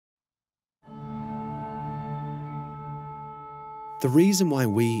The reason why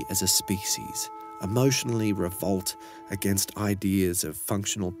we as a species emotionally revolt against ideas of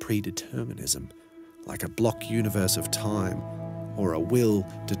functional predeterminism, like a block universe of time or a will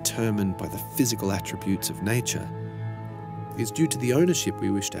determined by the physical attributes of nature, is due to the ownership we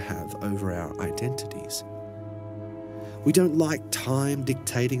wish to have over our identities. We don't like time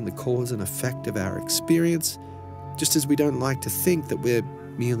dictating the cause and effect of our experience, just as we don't like to think that we're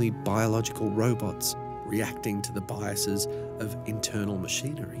merely biological robots reacting to the biases of internal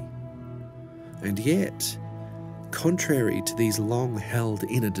machinery. And yet, contrary to these long-held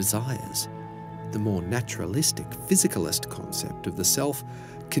inner desires, the more naturalistic, physicalist concept of the self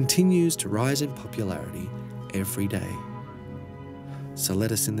continues to rise in popularity every day. So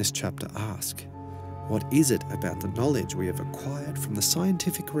let us in this chapter ask, what is it about the knowledge we have acquired from the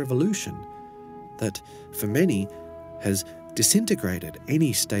scientific revolution that, for many, has disintegrated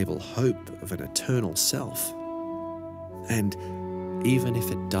any stable hope of an eternal self? And even if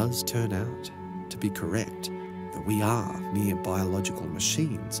it does turn out to be correct, that we are mere biological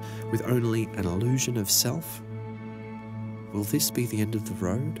machines with only an illusion of self, will this be the end of the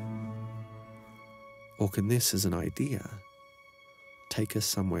road? Or can this, as an idea, take us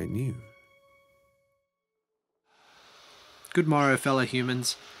somewhere new? Good morrow, fellow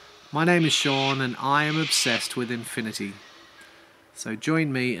humans. My name is Sean and I am obsessed with infinity. So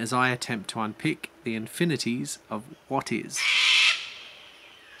join me as I attempt to unpick the infinities of what is.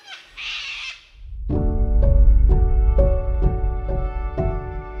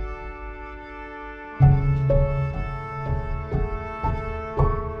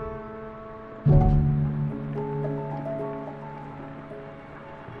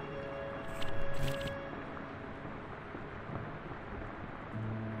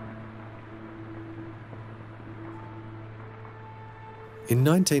 In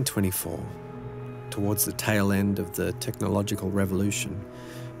 1924, towards the tail end of the technological revolution,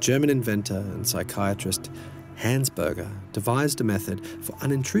 German inventor and psychiatrist Hans Berger devised a method for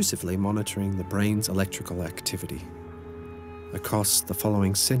unintrusively monitoring the brain's electrical activity. Across the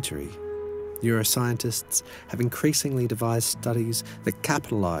following century, neuroscientists have increasingly devised studies that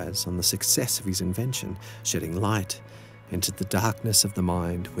capitalise on the success of his invention, shedding light into the darkness of the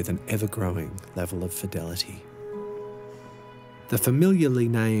mind with an ever-growing level of fidelity. The familiarly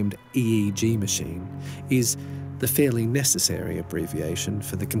named EEG machine is the fairly necessary abbreviation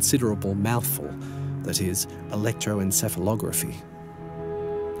for the considerable mouthful that is electroencephalography,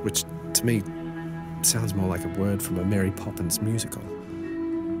 which to me sounds more like a word from a Mary Poppins musical.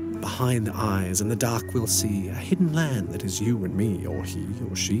 Behind the eyes in the dark we'll see a hidden land that is you and me, or he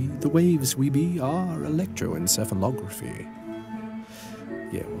or she. The waves we be are electroencephalography.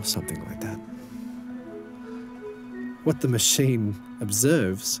 Yeah, or something like that. What the machine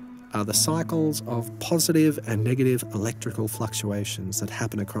observes are the cycles of positive and negative electrical fluctuations that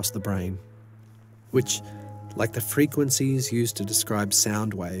happen across the brain, which, like the frequencies used to describe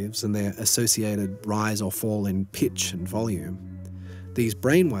sound waves and their associated rise or fall in pitch and volume, these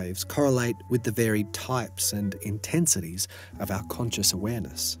brain waves correlate with the varied types and intensities of our conscious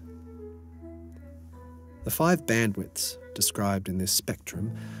awareness. The 5 bandwidths described in this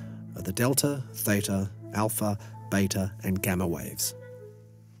spectrum are the delta, theta, alpha, beta and gamma waves.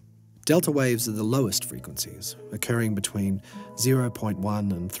 Delta waves are the lowest frequencies, occurring between 0.1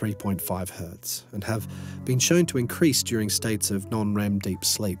 and 3.5 Hz, and have been shown to increase during states of non-REM deep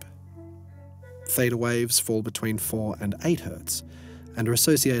sleep. Theta waves fall between 4 and 8 Hz, and are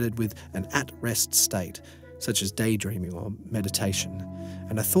associated with an at-rest state, such as daydreaming or meditation,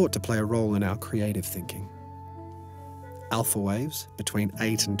 and are thought to play a role in our creative thinking. Alpha waves, between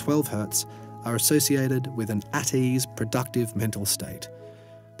 8 and 12 Hz, are associated with an at-ease, productive mental state.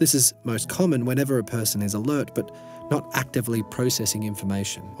 This is most common whenever a person is alert but not actively processing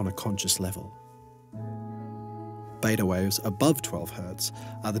information on a conscious level. Beta waves above 12 Hz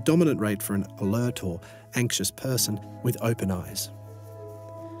are the dominant rate for an alert or anxious person with open eyes.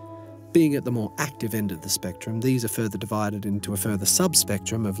 Being at the more active end of the spectrum, these are further divided into a further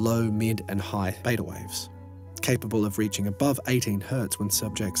subspectrum of low, mid and high beta waves, capable of reaching above 18 Hz when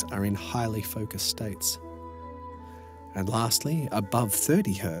subjects are in highly focused states. And lastly, above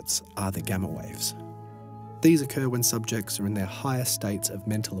 30 Hz are the gamma waves. These occur when subjects are in their higher states of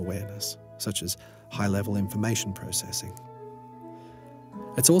mental awareness, such as high-level information processing.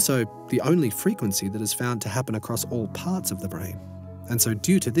 It's also the only frequency that is found to happen across all parts of the brain, and so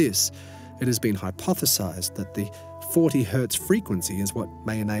due to this, it has been hypothesized that the 40 Hz frequency is what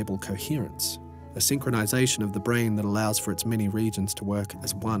may enable coherence, a synchronization of the brain that allows for its many regions to work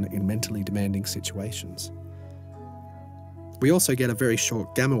as one in mentally demanding situations. We also get a very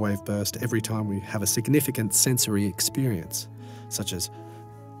short gamma wave burst every time we have a significant sensory experience, such as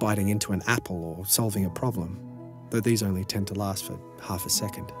biting into an apple or solving a problem, though these only tend to last for half a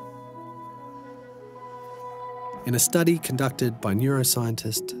second. In a study conducted by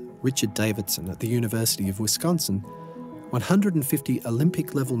neuroscientist Richard Davidson at the University of Wisconsin, 150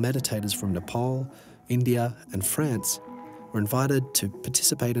 Olympic-level meditators from Nepal, India and France were invited to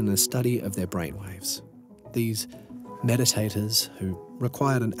participate in a study of their brainwaves. These meditators, who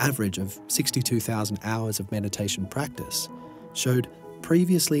required an average of 62,000 hours of meditation practice, showed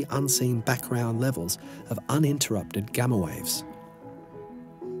previously unseen background levels of uninterrupted gamma waves.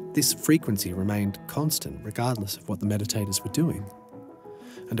 This frequency remained constant regardless of what the meditators were doing.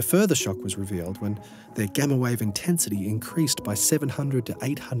 And a further shock was revealed when their gamma wave intensity increased by 700 to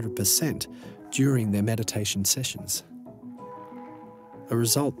 800% during their meditation sessions. A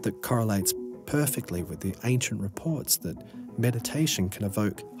result that correlates perfectly with the ancient reports that meditation can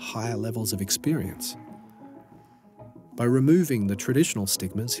evoke higher levels of experience. By removing the traditional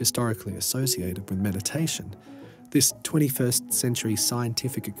stigmas historically associated with meditation, this 21st century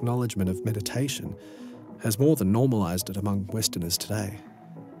scientific acknowledgement of meditation has more than normalised it among Westerners today,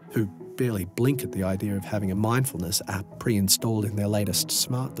 who barely blink at the idea of having a mindfulness app pre-installed in their latest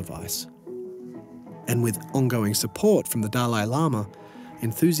smart device. And with ongoing support from the Dalai Lama,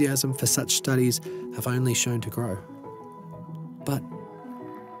 enthusiasm for such studies have only shown to grow. But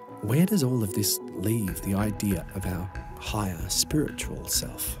where does all of this leave the idea of our higher spiritual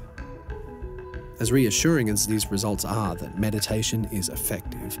self? As reassuring as these results are that meditation is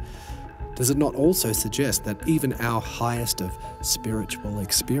effective, does it not also suggest that even our highest of spiritual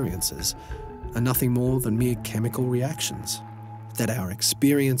experiences are nothing more than mere chemical reactions? That our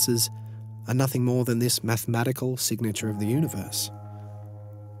experiences are nothing more than this mathematical signature of the universe?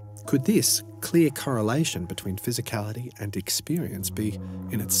 Could this clear correlation between physicality and experience be,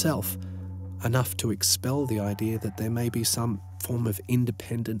 in itself, enough to expel the idea that there may be some form of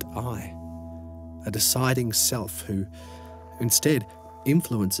independent I, a deciding self who, instead,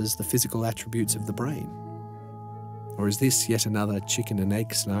 influences the physical attributes of the brain? Or is this yet another chicken and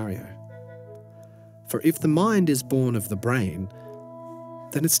egg scenario? For if the mind is born of the brain,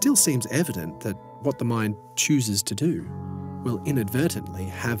 then it still seems evident that what the mind chooses to do will inadvertently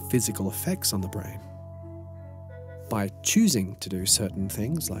have physical effects on the brain. By choosing to do certain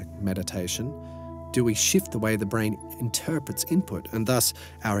things like meditation, do we shift the way the brain interprets input and thus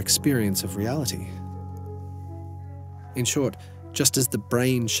our experience of reality? In short, just as the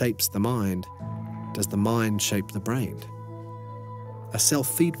brain shapes the mind, does the mind shape the brain? A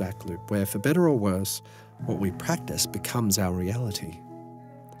self-feedback loop where, for better or worse, what we practice becomes our reality.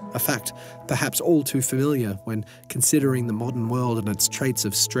 A fact perhaps all too familiar when considering the modern world and its traits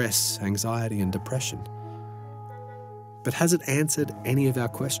of stress, anxiety and depression. But has it answered any of our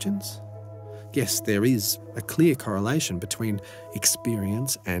questions? Yes, there is a clear correlation between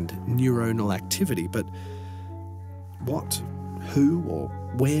experience and neuronal activity, but what, who or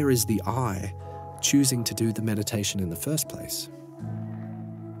where is the I choosing to do the meditation in the first place?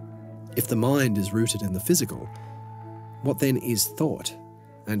 If the mind is rooted in the physical, what then is thought?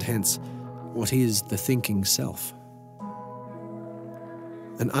 And hence, what is the thinking self?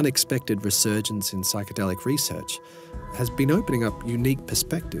 An unexpected resurgence in psychedelic research has been opening up unique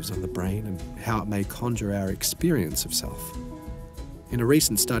perspectives on the brain and how it may conjure our experience of self. In a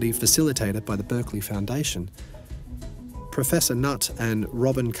recent study facilitated by the Berkeley Foundation, Professor Nutt and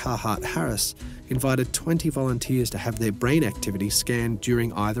Robin Carhart-Harris invited 20 volunteers to have their brain activity scanned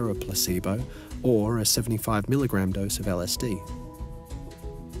during either a placebo or a 75 milligram dose of LSD.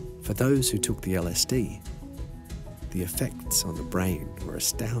 For those who took the LSD, the effects on the brain were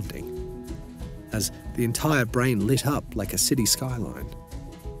astounding, as the entire brain lit up like a city skyline,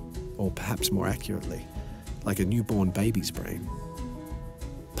 or perhaps more accurately, like a newborn baby's brain.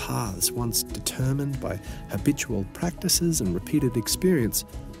 Paths once determined by habitual practices and repeated experience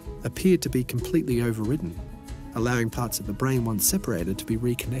appeared to be completely overridden, allowing parts of the brain once separated to be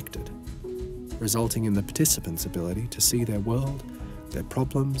reconnected, resulting in the participants' ability to see their world, their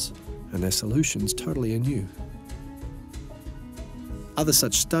problems, and their solutions totally anew. Other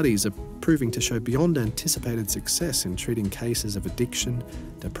such studies are proving to show beyond anticipated success in treating cases of addiction,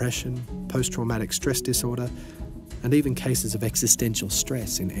 depression, post-traumatic stress disorder, and even cases of existential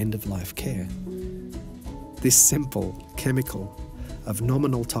stress in end-of-life care. This simple chemical of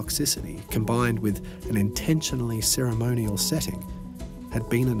nominal toxicity, combined with an intentionally ceremonial setting, had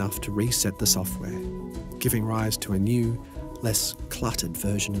been enough to reset the software, giving rise to a new, less cluttered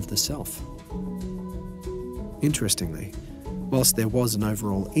version of the self. Interestingly, whilst there was an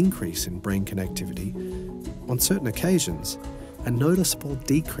overall increase in brain connectivity, on certain occasions, a noticeable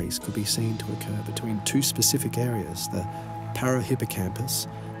decrease could be seen to occur between two specific areas, the parohippocampus,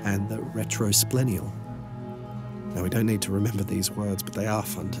 and the retrosplenial. Now, we don't need to remember these words, but they are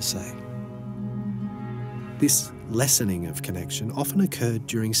fun to say. This lessening of connection often occurred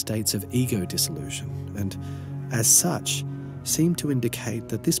during states of ego dissolution, and as such, seem to indicate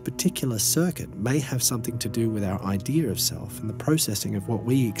that this particular circuit may have something to do with our idea of self and the processing of what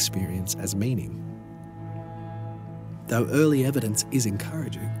we experience as meaning. Though early evidence is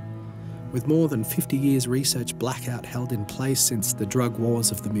encouraging, with more than 50 years research blackout held in place since the drug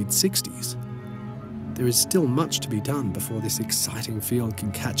wars of the mid-60s, there is still much to be done before this exciting field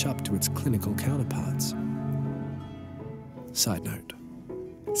can catch up to its clinical counterparts. Side note.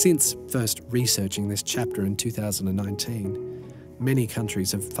 Since first researching this chapter in 2019, many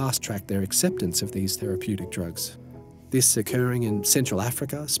countries have fast-tracked their acceptance of these therapeutic drugs. This occurring in Central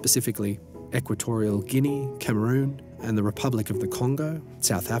Africa, specifically Equatorial Guinea, Cameroon, and the Republic of the Congo,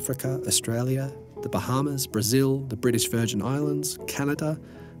 South Africa, Australia, the Bahamas, Brazil, the British Virgin Islands, Canada,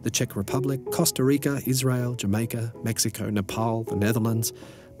 the Czech Republic, Costa Rica, Israel, Jamaica, Mexico, Nepal, the Netherlands,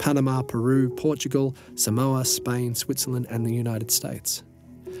 Panama, Peru, Portugal, Samoa, Spain, Switzerland, and the United States,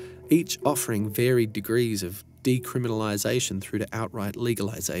 each offering varied degrees of decriminalisation through to outright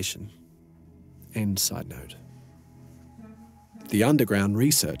legalisation. End side note. The underground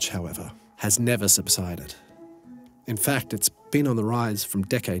research, however, has never subsided. In fact, it's been on the rise from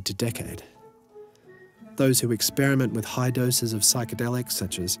decade to decade. Those who experiment with high doses of psychedelics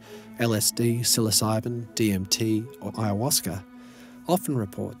such as LSD, psilocybin, DMT, or ayahuasca often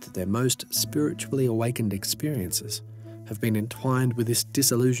report that their most spiritually awakened experiences have been entwined with this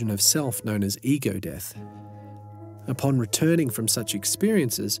dissolution of self known as ego death. Upon returning from such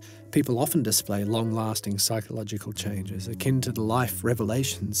experiences, people often display long-lasting psychological changes akin to the life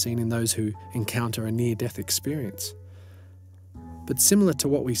revelations seen in those who encounter a near-death experience. But similar to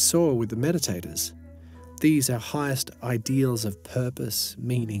what we saw with the meditators, these are highest ideals of purpose,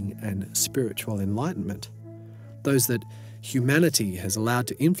 meaning, and spiritual enlightenment, those that humanity has allowed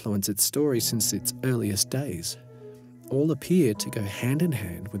to influence its story since its earliest days, all appear to go hand in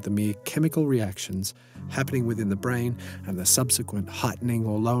hand with the mere chemical reactions happening within the brain and the subsequent heightening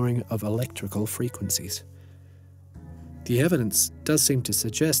or lowering of electrical frequencies. The evidence does seem to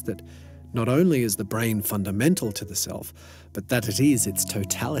suggest that not only is the brain fundamental to the self, but that it is its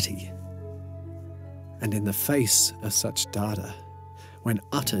totality. And in the face of such data, when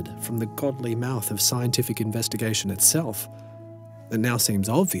uttered from the godly mouth of scientific investigation itself, it now seems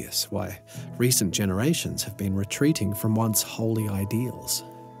obvious why recent generations have been retreating from once holy ideals.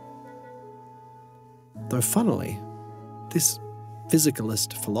 Though funnily, this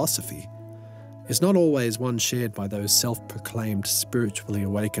physicalist philosophy is not always one shared by those self-proclaimed spiritually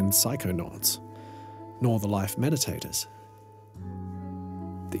awakened psychonauts, nor the life meditators.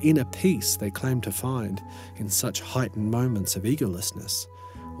 The inner peace they claim to find in such heightened moments of egolessness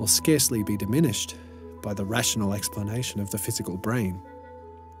will scarcely be diminished by the rational explanation of the physical brain.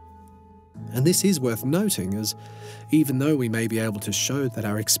 And this is worth noting, as even though we may be able to show that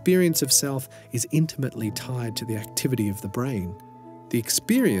our experience of self is intimately tied to the activity of the brain, the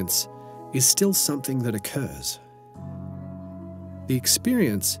experience is still something that occurs. The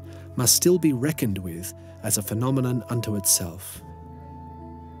experience must still be reckoned with as a phenomenon unto itself.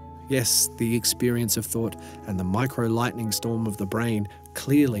 Yes, the experience of thought and the micro-lightning storm of the brain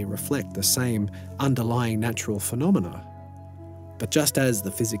clearly reflect the same underlying natural phenomena. But just as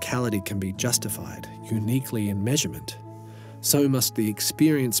the physicality can be justified uniquely in measurement, so must the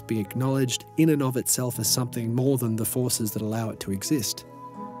experience be acknowledged in and of itself as something more than the forces that allow it to exist.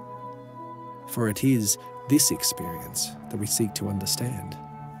 For it is this experience that we seek to understand.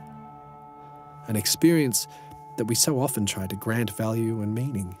 An experience that we so often try to grant value and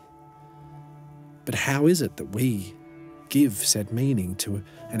meaning. But how is it that we give said meaning to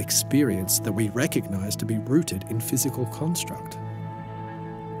an experience that we recognize to be rooted in physical construct?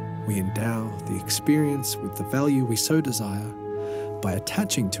 We endow the experience with the value we so desire by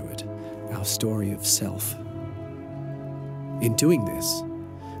attaching to it our story of self. In doing this,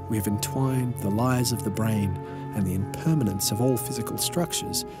 we have entwined the lies of the brain and the impermanence of all physical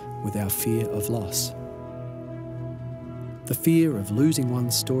structures with our fear of loss. The fear of losing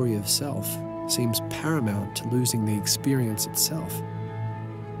one's story of self seems paramount to losing the experience itself.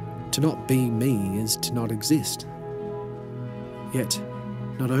 To not be me is to not exist. Yet,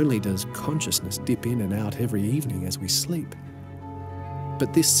 not only does consciousness dip in and out every evening as we sleep,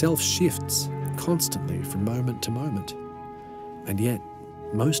 but this self shifts constantly from moment to moment, and yet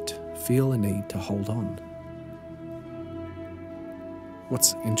most feel a need to hold on.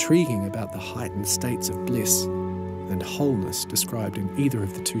 What's intriguing about the heightened states of bliss and wholeness described in either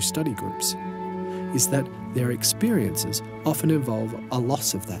of the two study groups is that their experiences often involve a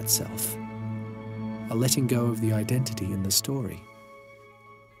loss of that self, a letting go of the identity in the story.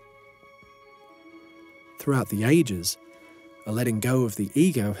 Throughout the ages, a letting go of the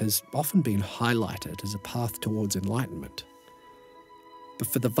ego has often been highlighted as a path towards enlightenment. But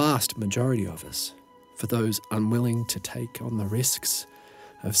for the vast majority of us, for those unwilling to take on the risks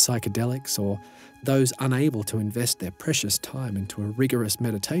of psychedelics or those unable to invest their precious time into a rigorous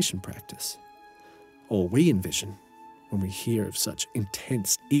meditation practice, all we envision when we hear of such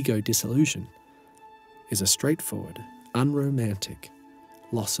intense ego dissolution is a straightforward, unromantic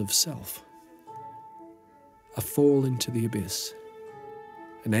loss of self. A fall into the abyss,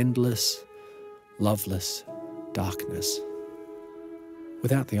 an endless, loveless darkness.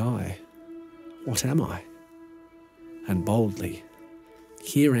 Without the I, what am I? And boldly,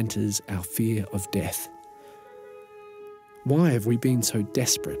 here enters our fear of death. Why have we been so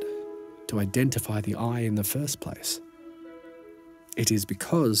desperate to identify the I in the first place? It is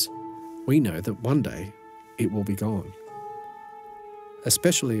because we know that one day it will be gone.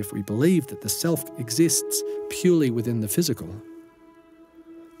 Especially if we believe that the self exists purely within the physical.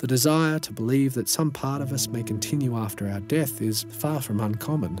 The desire to believe that some part of us may continue after our death is far from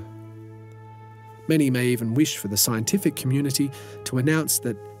uncommon. Many may even wish for the scientific community to announce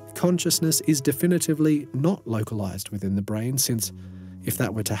that consciousness is definitively not localized within the brain, since if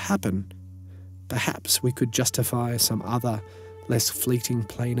that were to happen, perhaps we could justify some other, less fleeting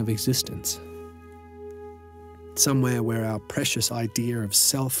plane of existence. Somewhere where our precious idea of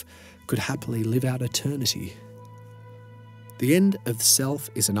self could happily live out eternity. The end of self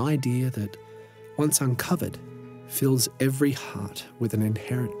is an idea that, once uncovered, fills every heart with an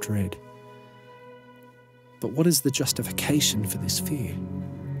inherent dread. But what is the justification for this fear?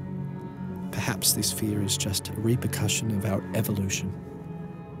 Perhaps this fear is just a repercussion of our evolution.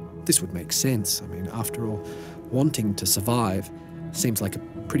 This would make sense. I mean, after all, wanting to survive seems like a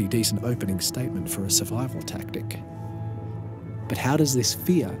pretty decent opening statement for a survival tactic. But how does this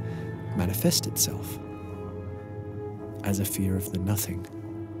fear manifest itself? As a fear of the nothing,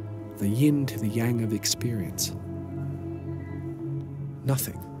 the yin to the yang of experience.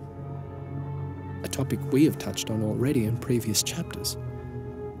 Nothing. A topic we have touched on already in previous chapters.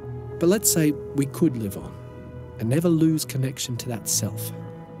 But let's say we could live on and never lose connection to that self,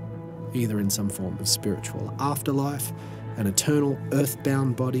 either in some form of spiritual afterlife, an eternal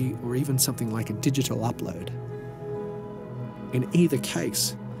earthbound body, or even something like a digital upload. In either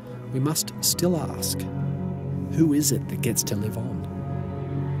case, we must still ask, who is it that gets to live on?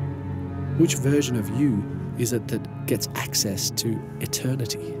 Which version of you is it that gets access to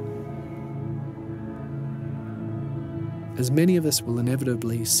eternity? As many of us will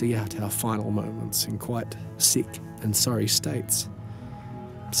inevitably see out our final moments in quite sick and sorry states,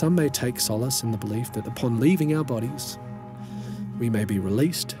 some may take solace in the belief that upon leaving our bodies, we may be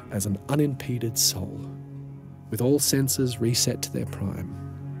released as an unimpeded soul, with all senses reset to their prime.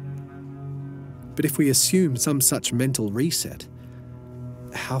 But if we assume some such mental reset,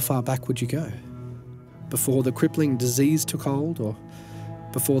 how far back would you go? Before the crippling disease took hold, or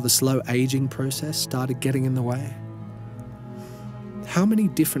before the slow aging process started getting in the way? How many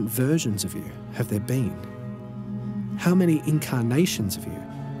different versions of you have there been? How many incarnations of you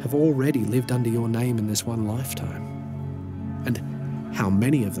have already lived under your name in this one lifetime? And how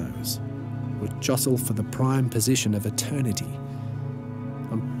many of those would jostle for the prime position of eternity?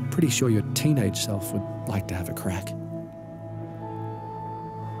 I'm pretty sure your teenage self would like to have a crack.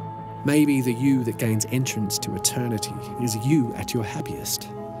 Maybe the you that gains entrance to eternity is you at your happiest.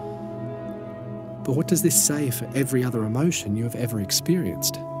 But what does this say for every other emotion you have ever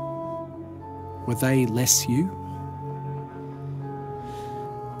experienced? Were they less you?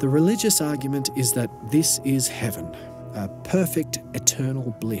 The religious argument is that this is heaven, a perfect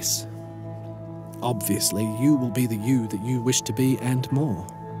eternal bliss. Obviously, you will be the you that you wish to be and more.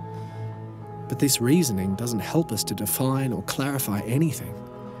 But this reasoning doesn't help us to define or clarify anything.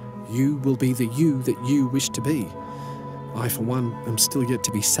 You will be the you that you wish to be. I, for one, am still yet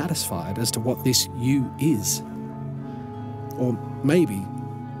to be satisfied as to what this you is. Or maybe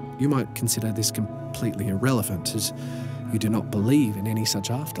you might consider this completely irrelevant, as you do not believe in any such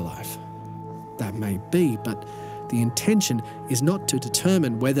afterlife. That may be, but the intention is not to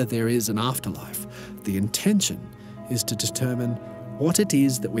determine whether there is an afterlife. The intention is to determine what it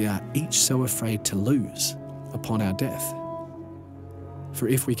is that we are each so afraid to lose upon our death. For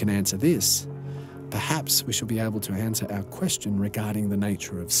if we can answer this, perhaps we shall be able to answer our question regarding the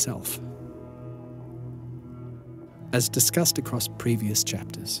nature of self. As discussed across previous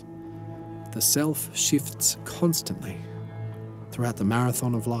chapters, the self shifts constantly throughout the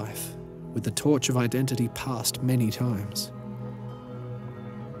marathon of life, with the torch of identity passed many times.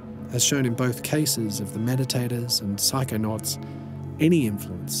 As shown in both cases of the meditators and psychonauts, any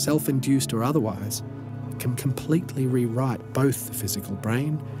influence, self-induced or otherwise, can completely rewrite both the physical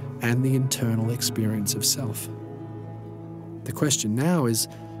brain and the internal experience of self. The question now is,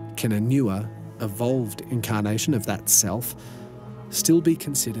 can a newer, evolved incarnation of that self still be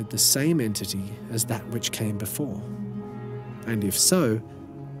considered the same entity as that which came before? And if so,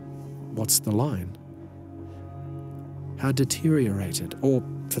 what's the line? How deteriorated, or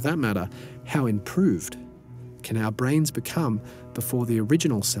for that matter, how improved, can our brains become before the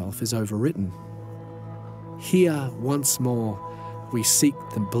original self is overwritten? Here, once more, we seek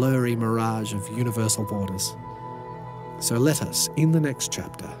the blurry mirage of universal borders. So let us, in the next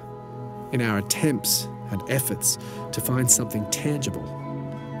chapter, in our attempts and efforts to find something tangible,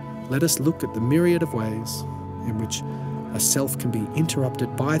 let us look at the myriad of ways in which a self can be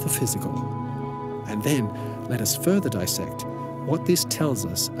interrupted by the physical, and then let us further dissect what this tells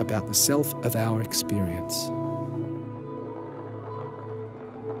us about the self of our experience.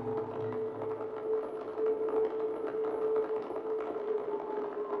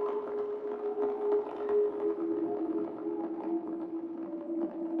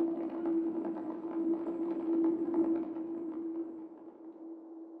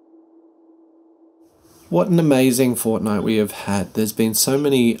 What an amazing fortnight we have had. There's been so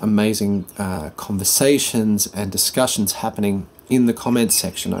many amazing conversations and discussions happening in the comments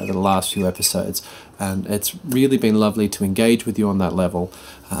section over the last few episodes, and it's really been lovely to engage with you on that level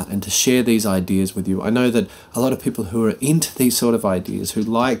and to share these ideas with you. I know that a lot of people who are into these sort of ideas, who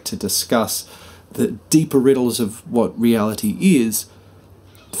like to discuss the deeper riddles of what reality is,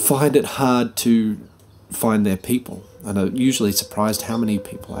 find it hard to find their people, and are usually surprised how many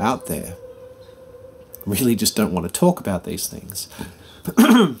people are out there really just don't want to talk about these things.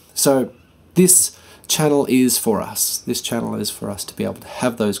 So this channel is for us. This channel is for us to be able to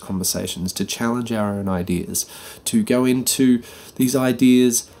have those conversations, to challenge our own ideas, to go into these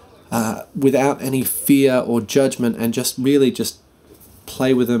ideas without any fear or judgment, and just really just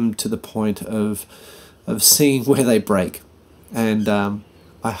play with them to the point of seeing where they break. And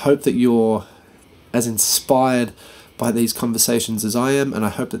I hope that you're as inspired by these conversations as I am, and I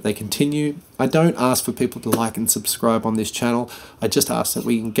hope that they continue. I don't ask for people to like and subscribe on this channel. I just ask that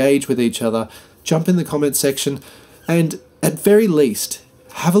we engage with each other, jump in the comment section, and at very least,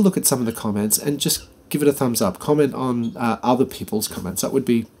 have a look at some of the comments and just give it a thumbs up. Comment on other people's comments. That would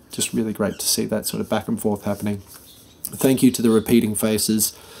be just really great to see that sort of back and forth happening. Thank you to the repeating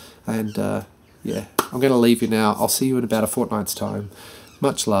faces, and yeah, I'm going to leave you now. I'll see you in about a fortnight's time.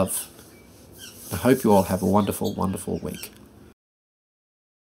 Much love. I hope you all have a wonderful, wonderful week.